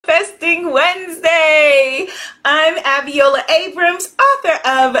Manifesting Wednesday. I'm Abiola Abrams, author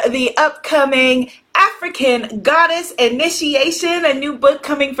of the upcoming African Goddess Initiation, a new book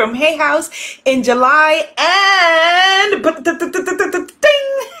coming from Hay House in July, and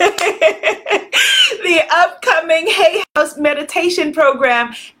the upcoming Hay House meditation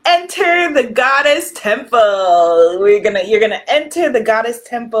program, Enter the Goddess Temple. You're gonna enter the Goddess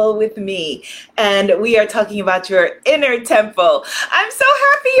Temple with me, and we are talking about your inner temple. I'm so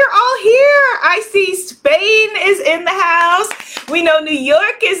happy you're all here. I see Spain is in the house. We know New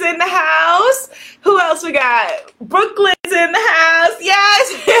York is in the house. Who else we got? Brooklyn's in the house.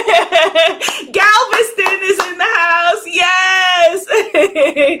 Yes. Galveston is in the house. Yes.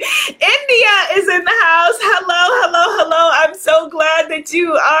 India is in the house. Hello. I'm so glad that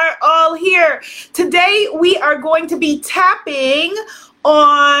you are all here. Today we are going to be tapping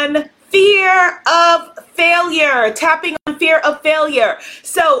on fear of failure. Tapping on fear of failure.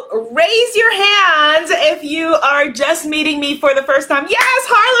 So raise your hands if you are just meeting me for the first time. Yes,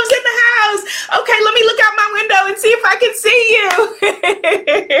 Harlem's in the house. Okay, let me look out my window and see if I can see you.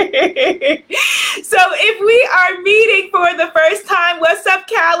 So if we are meeting for the first time, what's up,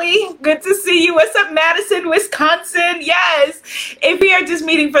 Callie? Good to see you. What's up, Madison, Wisconsin? Yes. If we are just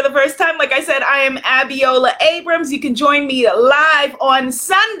meeting for the first time, like I said, I am Abiola Abrams. You can join me live on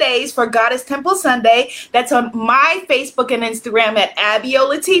Sundays for Goddess Temple Sunday. That's on my Facebook and Instagram at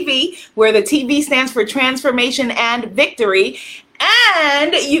Abiola TV, where the TV stands for Transformation and Victory.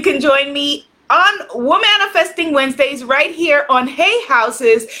 And you can join me on Manifesting Wednesdays right here on Hay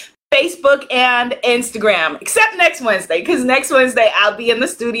House's Facebook and Instagram, except next Wednesday, because next Wednesday I'll be in the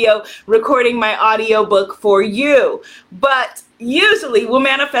studio recording my audiobook for you. But usually we're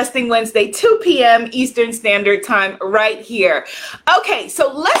Manifesting Wednesday, 2 p.m. Eastern Standard Time right here. Okay,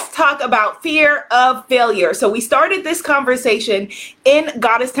 so let's talk about fear of failure. So we started this conversation in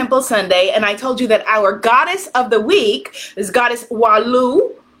Goddess Temple Sunday, and I told you that our goddess of the week is Goddess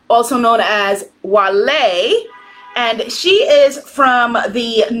Walu, also known as Wale. And she is from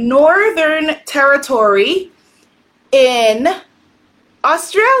the Northern Territory in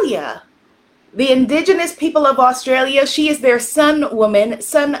Australia. The indigenous people of Australia. She is their sun woman,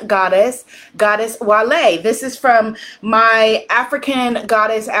 sun goddess, Goddess Wale. This is from my African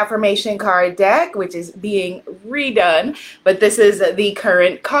Goddess Affirmation card deck, which is being redone, but this is the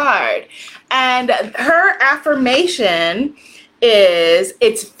current card. And her affirmation is,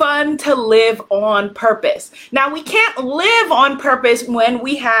 it's fun to live on purpose. Now, we can't live on purpose when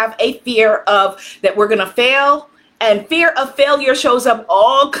we have a fear of that we're going to fail. And fear of failure shows up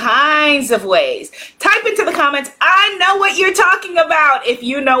all kinds of ways. Type into the comments, I know what you're talking about, if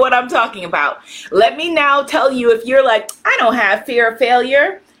you know what I'm talking about. Let me now tell you if you're like, I don't have fear of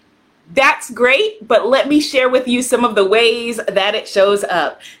failure. That's great, but let me share with you some of the ways that it shows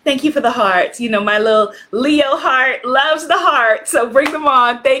up. Thank you for the hearts. You know, my little Leo heart loves the heart, so bring them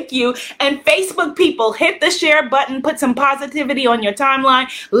on. Thank you. And Facebook people, hit the share button, put some positivity on your timeline.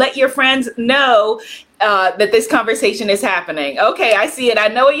 Let your friends know that this conversation is happening. Okay, I see it. I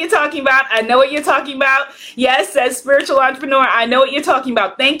know what you're talking about. Yes, says Spiritual Entrepreneur. I know what you're talking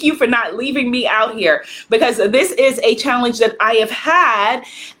about. Thank you for not leaving me out here, because this is a challenge that I have had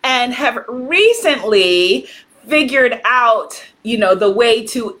and have recently figured out, you know, the way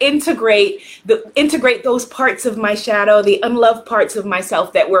to integrate those parts of my shadow, the unloved parts of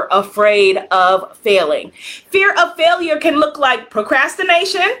myself that were afraid of failing. Fear of failure can look like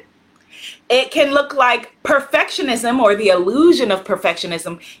procrastination. It can look like perfectionism, or the illusion of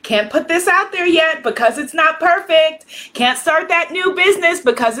perfectionism. Can't put this out there yet because it's not perfect. Can't start that new business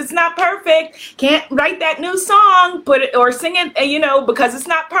because it's not perfect. Can't write that new song, put it or sing it, you know, because it's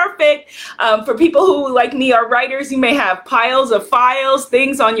not perfect. For people who, like me, are writers, you may have piles of files,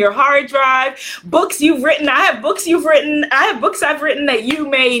 things on your hard drive, books you've written. I have books I've written that you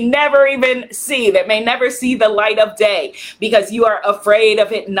may never even see, that may never see the light of day because you are afraid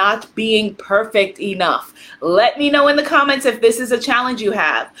of it not being perfect enough. Let me know in the comments if this is a challenge you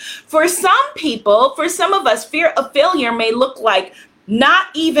have. For some people, for some of us, fear of failure may look like not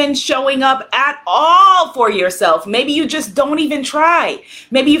even showing up at all for yourself. Maybe you just don't even try.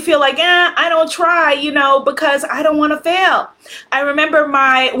 Maybe you feel like, I don't try, you know, because I don't want to fail. I remember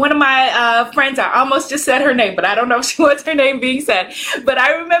one of my friends, I almost just said her name, but I don't know if she wants her name being said. But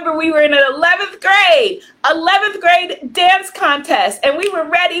I remember we were in an 11th grade dance contest, and we were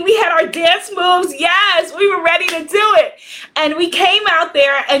ready. We had our dance moves. Yes, we were ready to do it. And we came out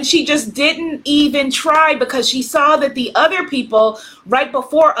there, and she just didn't even try because she saw that the other people right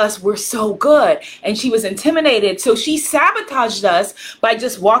before us were so good, and she was intimidated. So she sabotaged us by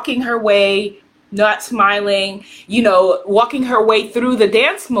just walking her way not smiling, walking her way through the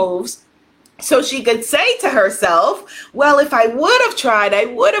dance moves, so she could say to herself, well, if I would have tried, I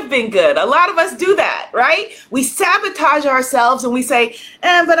would have been good. A lot of us do that, right? We sabotage ourselves and we say,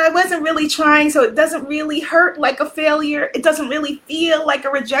 but I wasn't really trying, so it doesn't really hurt like a failure. It doesn't really feel like a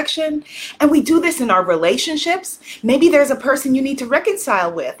rejection. And we do this in our relationships. Maybe there's a person you need to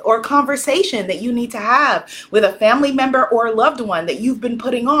reconcile with, or a conversation that you need to have with a family member or a loved one that you've been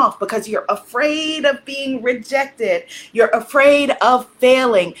putting off because you're afraid of being rejected. You're afraid of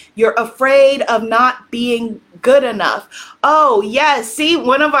failing. You're afraid of not being good enough. Oh, yes. See,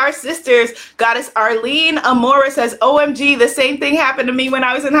 one of our sisters, Goddess Arlene Amora, says, OMG, the same thing happened to me when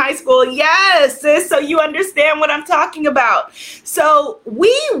I was in high school. Yes, sis, so you understand what I'm talking about. So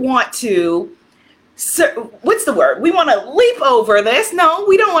we want to, what's the word? We want to leap over this. No,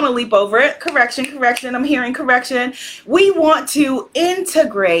 we don't want to leap over it. Correction. I'm hearing correction. We want to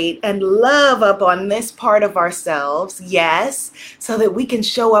integrate and love up on this part of ourselves. Yes, so that we can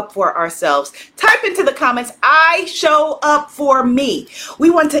show up for ourselves. Type into the comments, I show up for me. We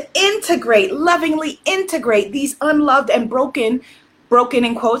want to integrate, lovingly integrate these unloved and broken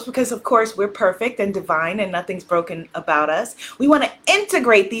in quotes, because of course we're perfect and divine and nothing's broken about us. We want to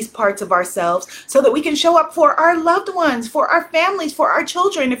integrate these parts of ourselves so that we can show up for our loved ones, for our families, for our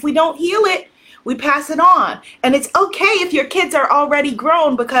children. If we don't heal it, we pass it on. And it's okay if your kids are already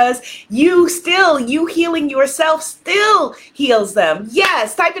grown, because you healing yourself still heals them.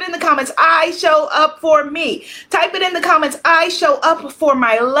 Yes, type it in the comments, I show up for me. Type it in the comments, I show up for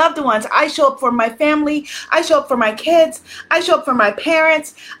my loved ones. I show up for my family. I show up for my kids. I show up for my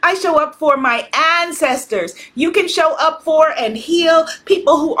parents. I show up for my ancestors. You can show up for and heal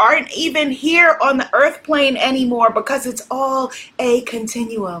people who aren't even here on the earth plane anymore, because it's all a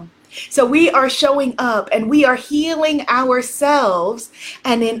continuum. So we are showing up and we are healing ourselves,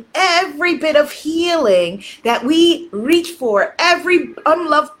 and in every bit of healing that we reach for, every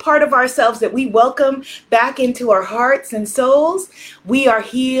unloved part of ourselves that we welcome back into our hearts and souls, we are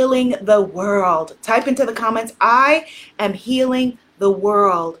healing the world. Type into the comments, I am healing the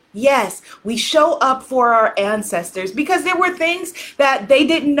world. Yes, we show up for our ancestors because there were things that they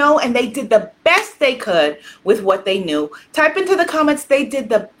didn't know, and they did the best they could with what they knew. Type into the comments, they did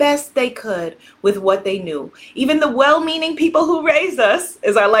the best they could with what they knew. Even the well-meaning people who raised us,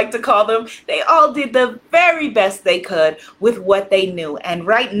 as I like to call them, they all did the very best they could with what they knew. And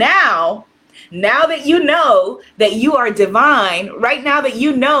right now that you know that you are divine, right now that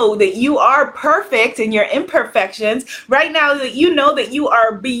you know that you are perfect in your imperfections, right now that you know that you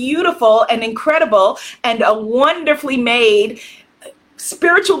are beautiful and incredible and a wonderfully made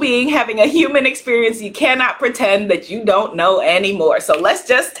spiritual being having a human experience, you cannot pretend that you don't know anymore. So let's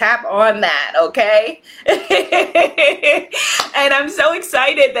just tap on that, okay? And I'm so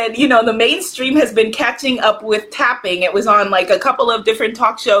excited that, the mainstream has been catching up with tapping. It was on like a couple of different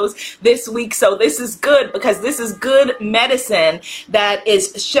talk shows this week. So this is good, because this is good medicine that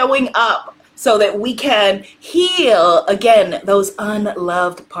is showing up so that we can heal, again, those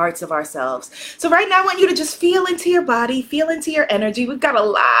unloved parts of ourselves. So right now, I want you to just feel into your body, feel into your energy. We've got a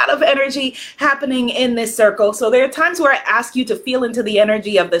lot of energy happening in this circle. So there are times where I ask you to feel into the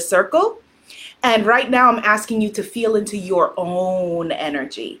energy of the circle. And right now I'm asking you to feel into your own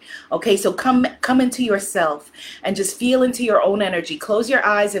energy. Okay, so come into yourself and just feel into your own energy. Close your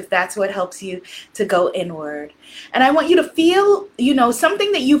eyes if that's what helps you to go inward. And I want you to feel,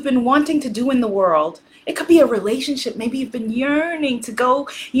 something that you've been wanting to do in the world. It could be a relationship. Maybe you've been yearning to go,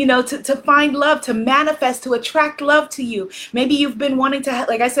 to find love, to manifest, to attract love to you. Maybe you've been wanting to,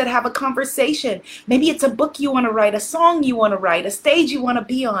 like I said, have a conversation. Maybe it's a book you want to write, a song you want to write, a stage you want to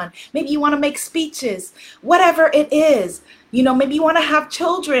be on. Maybe you want to make speeches, whatever it is. Maybe you want to have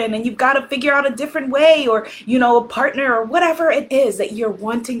children and you've got to figure out a different way, or, a partner, or whatever it is that you're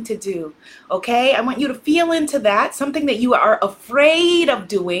wanting to do. Okay. I want you to feel into that, something that you are afraid of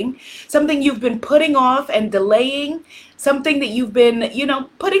doing, something you've been putting off and delaying, something that you've been,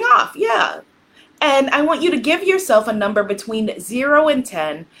 putting off. Yeah. And I want you to give yourself a number between 0 and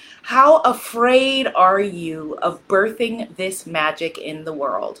 10. How afraid are you of birthing this magic in the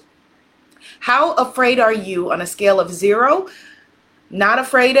world? How afraid are you on a scale of 0, not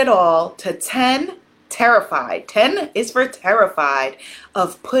afraid at all, to 10, terrified? 10 is for terrified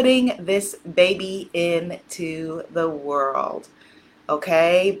of putting this baby into the world.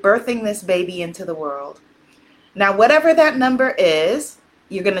 Okay, birthing this baby into the world. Now, whatever that number is,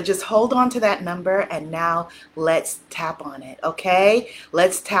 You're going to just hold on to that number, and now let's tap on it, okay?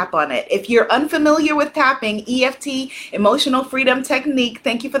 Let's tap on it. If you're unfamiliar with tapping, EFT, emotional freedom technique,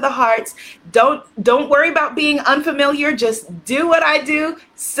 thank you for the hearts. Don't worry about being unfamiliar. Just do what I do,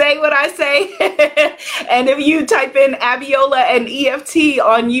 say what I say. And if you type in Abiola and EFT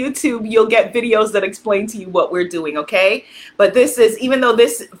on YouTube, you'll get videos that explain to you what we're doing, okay? But this is, even though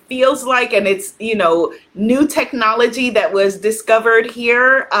this feels like, and it's, new technology that was discovered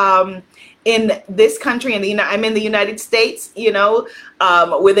here in this country, I'm in the United States,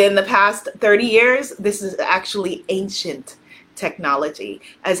 within the past 30 years, this is actually ancient technology,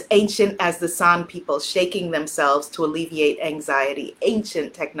 as ancient as the San people shaking themselves to alleviate anxiety,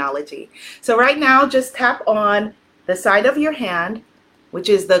 ancient technology. So right now, just tap on the side of your hand, which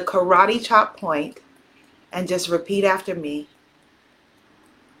is the karate chop point, and just repeat after me.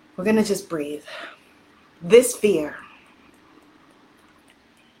 We're going to just breathe. This fear,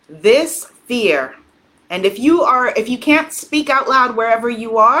 and if you can't speak out loud wherever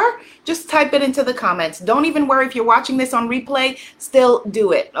you are, just type it into the comments. Don't even worry if you're watching this on replay, still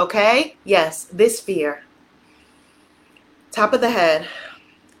do it, okay? Yes, this fear. Top of the head.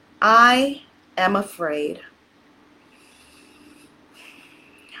 I am afraid.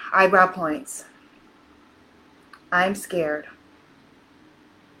 Eyebrow points. I'm scared.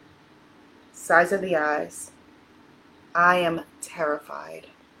 Size of the eyes. I am terrified.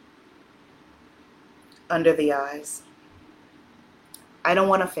 Under the eyes. I don't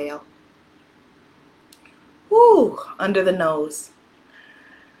want to fail. Woo! Under the nose.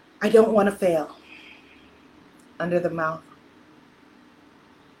 I don't want to fail. Under the mouth.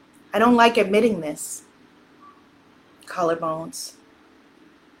 I don't like admitting this. Collarbones.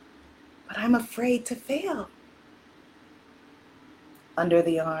 But I'm afraid to fail. Under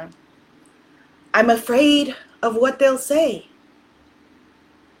the arm. I'm afraid of what they'll say.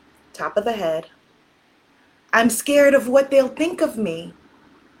 Top of the head. I'm scared of what they'll think of me.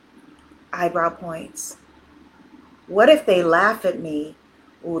 Eyebrow points. What if they laugh at me?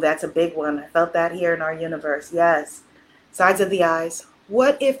 Ooh, that's a big one. I felt that here in our universe. Yes. Sides of the eyes.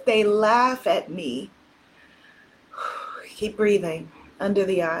 What if they laugh at me? Keep breathing. Under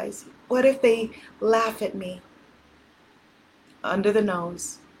the eyes. What if they laugh at me? Under the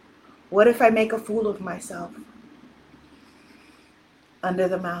nose. What if I make a fool of myself? Under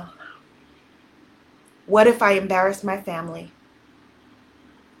the mouth. What if I embarrass my family?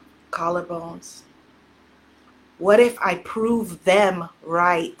 Collarbones. What if I prove them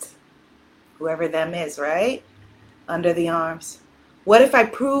right? Whoever them is, right? Under the arms. What if I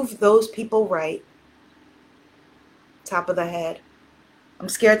prove those people right? Top of the head. I'm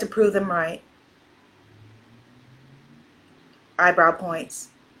scared to prove them right. Eyebrow points.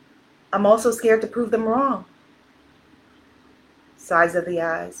 I'm also scared to prove them wrong. Sides of the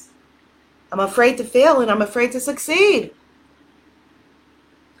eyes. I'm afraid to fail and I'm afraid to succeed.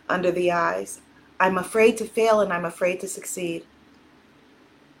 Under the eyes. I'm afraid to fail and I'm afraid to succeed.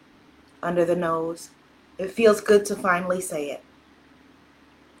 Under the nose. It feels good to finally say it.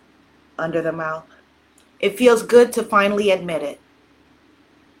 Under the mouth. It feels good to finally admit it.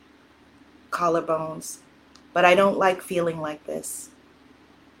 Collarbones. But I don't like feeling like this.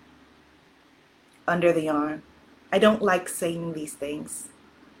 Under the arm. I don't like saying these things.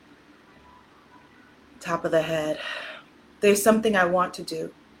 Top of the head. There's something I want to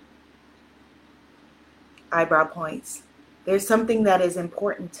do. Eyebrow points. There's something that is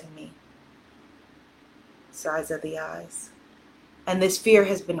important to me. Sides of the eyes. And this fear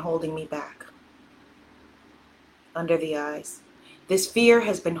has been holding me back. Under the eyes. This fear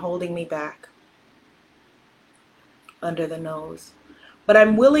has been holding me back. Under the nose. But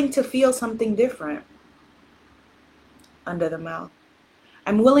I'm willing to feel something different. Under the mouth.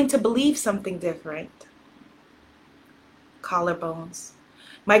 I'm willing to believe something different. Collarbones.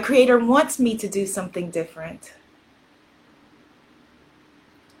 My Creator wants me to do something different.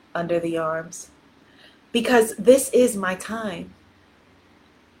 Under the arms. Because this is my time.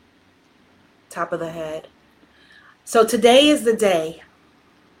 Top of the head. So today is the day.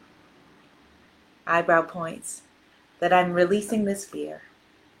 Eyebrow points. That I'm releasing this fear.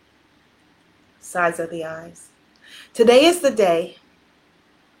 Sides of the eyes. Today is the day.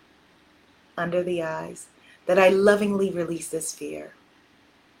 Under the eyes. That I lovingly release this fear.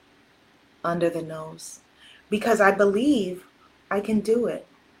 Under the nose. Because I believe I can do it.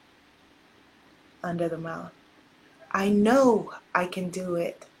 Under the mouth. I know I can do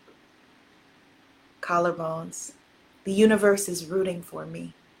it. Collarbones. The universe is rooting for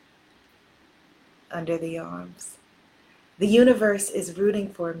me. Under the arms. The universe is rooting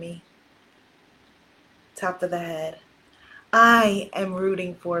for me. Top of the head. I am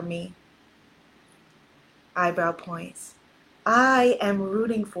rooting for me. Eyebrow points. I am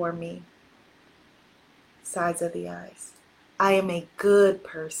rooting for me. Sides of the eyes. I am a good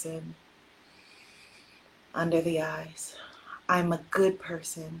person. Under the eyes. I'm a good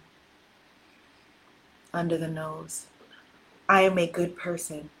person. Under the nose. I am a good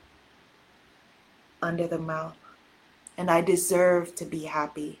person. Under the mouth. And I deserve to be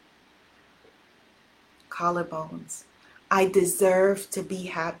happy. Collarbones. I deserve to be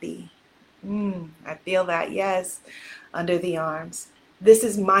happy. I feel that, yes. Under the arms. This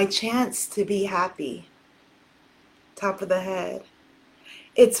is my chance to be happy. Top of the head.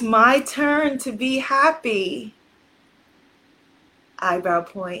 It's my turn to be happy. Eyebrow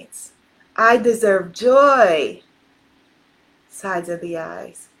points. I deserve joy. Sides of the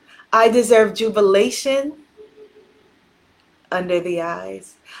eyes. I deserve jubilation. Under the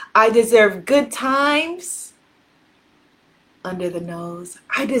eyes. I deserve good times. Under the nose.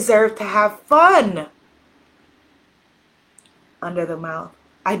 I deserve to have fun. Under the mouth.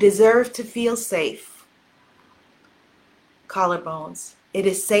 I deserve to feel safe. Collarbones. It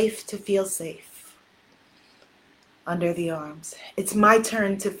is safe to feel safe. Under the arms. It's my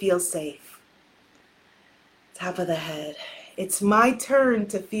turn to feel safe. Top of the head. It's my turn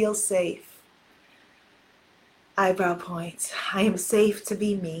to feel safe. Eyebrow points. I am safe to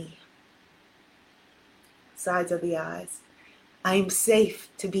be me. Sides of the eyes. I am safe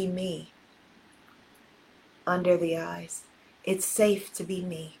to be me. Under the eyes. It's safe to be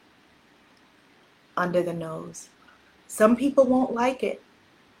me. Under the nose. Some people won't like it.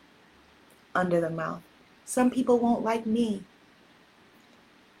 Under the mouth. Some people won't like me.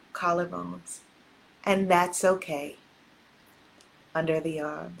 Collarbones. And that's okay. Under the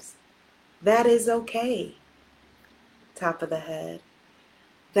arms. That is okay. Top of the head.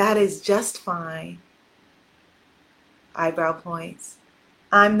 That is just fine. Eyebrow points.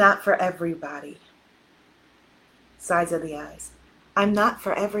 I'm not for everybody. Sides of the eyes. I'm not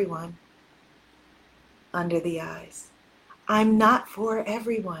for everyone. Under the eyes. I'm not for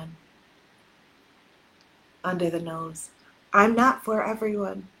everyone. Under the nose. I'm not for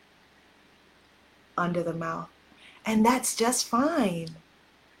everyone. Under the mouth. And that's just fine.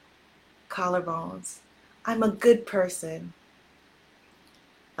 Collarbones. I'm a good person.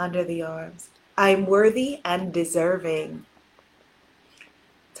 Under the arms. I'm worthy and deserving.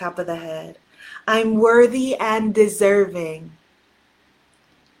 Top of the head. I'm worthy and deserving.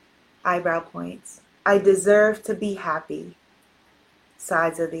 Eyebrow points. I deserve to be happy.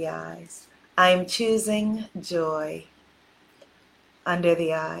 Sides of the eyes. I'm choosing joy. Under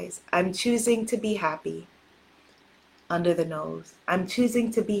the eyes. I'm choosing to be happy. Under the nose. I'm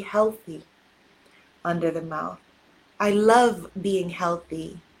choosing to be healthy. Under the mouth. I love being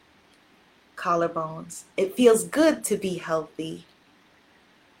healthy. Collarbones. It feels good to be healthy.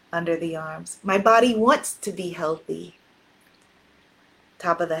 Under the arms. My body wants to be healthy.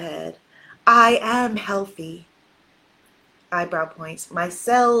 Top of the head. I am healthy. Eyebrow points. My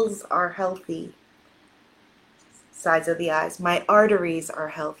cells are healthy. Sides of the eyes. My arteries are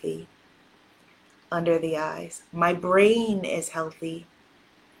healthy. Under the eyes. My brain is healthy.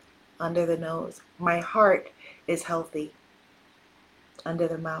 Under the nose. My heart is healthy. Under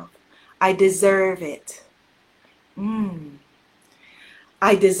the mouth. I deserve it.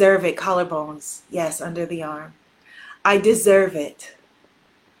 I deserve it. Collarbones. Yes, under the arm. I deserve it.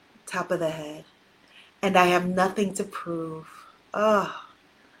 Top of the head. And I have nothing to prove.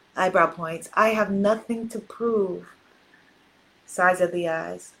 Eyebrow points. I have nothing to prove. Sides of the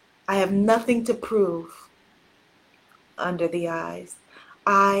eyes. I have nothing to prove. Under the eyes.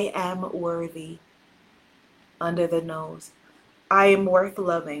 I am worthy. Under the nose. I am worth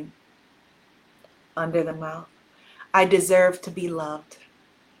loving. Under the mouth. I deserve to be loved.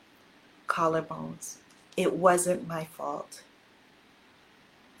 Collarbones. It wasn't my fault.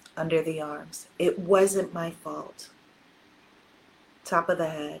 Under the arms. It wasn't my fault. Top of the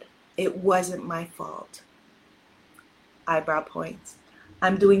head. It wasn't my fault. Eyebrow points.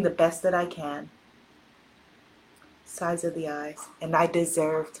 I'm doing the best that I can. Sides of the eyes. And I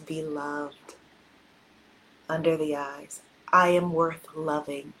deserve to be loved. Under the eyes. I am worth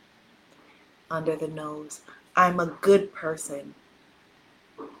loving. Under the nose. I'm a good person.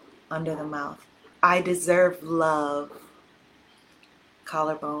 Under the mouth. I deserve love.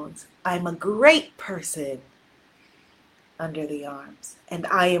 Collarbones. I'm a great person. Under the arms. And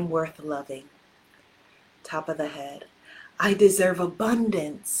I am worth loving. Top of the head. I deserve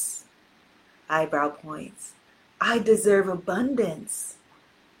abundance. Eyebrow points. I deserve abundance.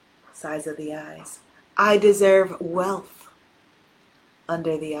 Sides of the eyes. I deserve wealth.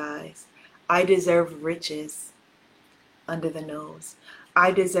 Under the eyes. I deserve riches. under the nose.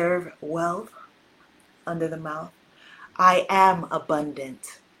 I deserve wealth, under the mouth. I am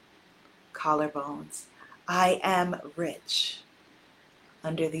abundant, collarbones. I am rich,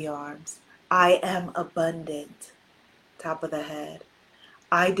 under the arms. I am abundant, top of the head.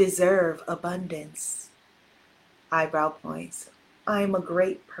 I deserve abundance, eyebrow points. I am a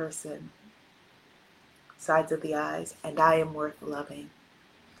great person, sides of the eyes, and I am worth loving,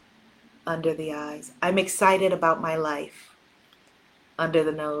 under the eyes. I'm excited about my life, under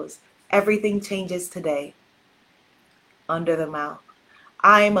the nose. Everything changes today, under the mouth.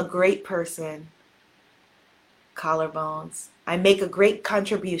 I am a great person, collarbones. I make a great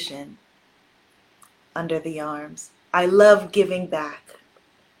contribution, under the arms. I love giving back,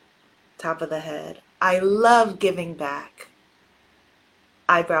 top of the head. I love giving back,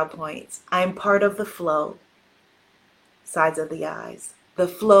 eyebrow points. I'm part of the flow, sides of the eyes. The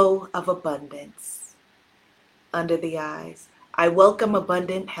flow of abundance, under the eyes. I welcome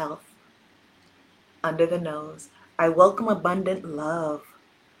abundant health, under the nose. I welcome abundant love,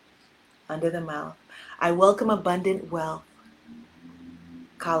 under the mouth. I welcome abundant wealth,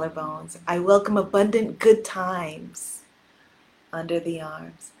 collarbones. I welcome abundant good times, under the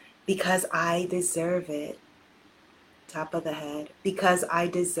arms, because I deserve it, top of the head, because I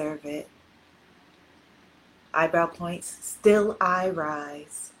deserve it. Eyebrow points. Still I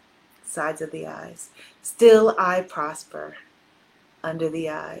rise, sides of the eyes. Still I prosper, under the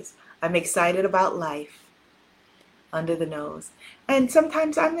eyes. I'm excited about life, under the nose. And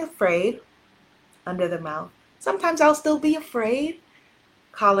sometimes I'm afraid, under the mouth. Sometimes I'll still be afraid,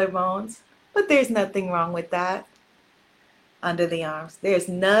 collarbones. But there's nothing wrong with that, under the arms. There's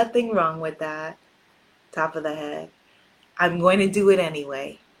nothing wrong with that, top of the head. I'm going to do it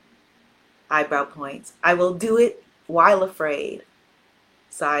anyway, eyebrow points. I will do it while afraid,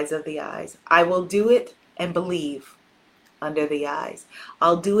 sides of the eyes. I will do it and believe, under the eyes.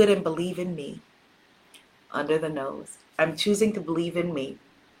 I'll do it and believe in me, under the nose. I'm choosing to believe in me,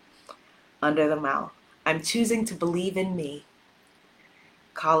 under the mouth. I'm choosing to believe in me,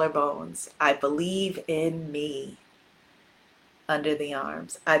 collarbones. I believe in me, under the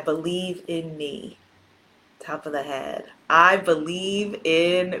arms. I believe in me, top of the head. I believe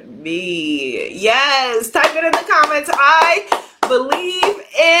in me. Yes, type it in the comments. I believe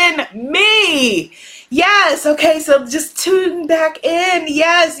in me. Yes, okay, so just tune back in.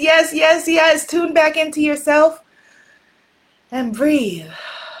 Yes, yes, yes, yes. Tune back into yourself and breathe.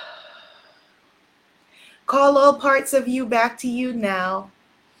 Call all parts of you back to you now.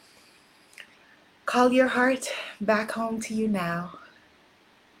 Call your heart back home to you now.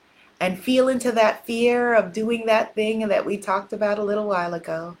 And feel into that fear of doing that thing that we talked about a little while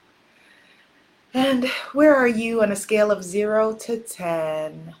ago. And where are you on a scale of 0 to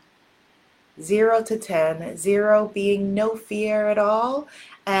 10? 0 to 10. 0 being no fear at all,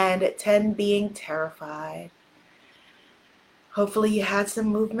 and 10 being terrified. Hopefully you had some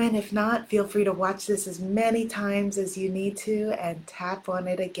movement. If not, feel free to watch this as many times as you need to and tap on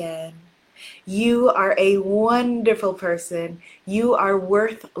it again. You are a wonderful person. You are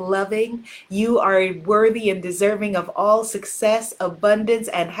worth loving. You are worthy and deserving of all success, abundance,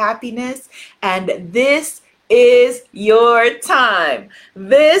 and happiness. And this is your time.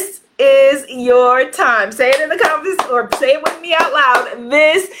 This is your time. Say it in the comments or say it with me out loud.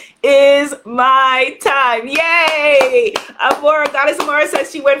 This is my time. Yay! Goddess Amora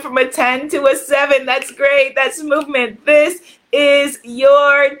says she went from a 10 to a 7. That's great. That's movement. This is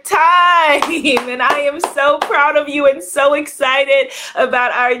your time. And I am so proud of you and so excited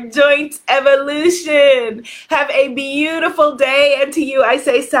about our joint evolution. Have a beautiful day. And to you, I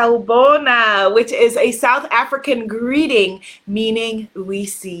say Sawubona, which is a South African greeting, meaning we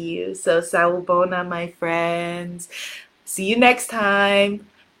see you. So Sawubona, my friends. See you next time.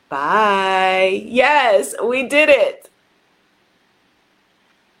 Bye. Yes, we did it.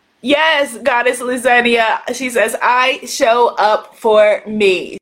 Yes, Goddess Lizania. She says, I show up for me.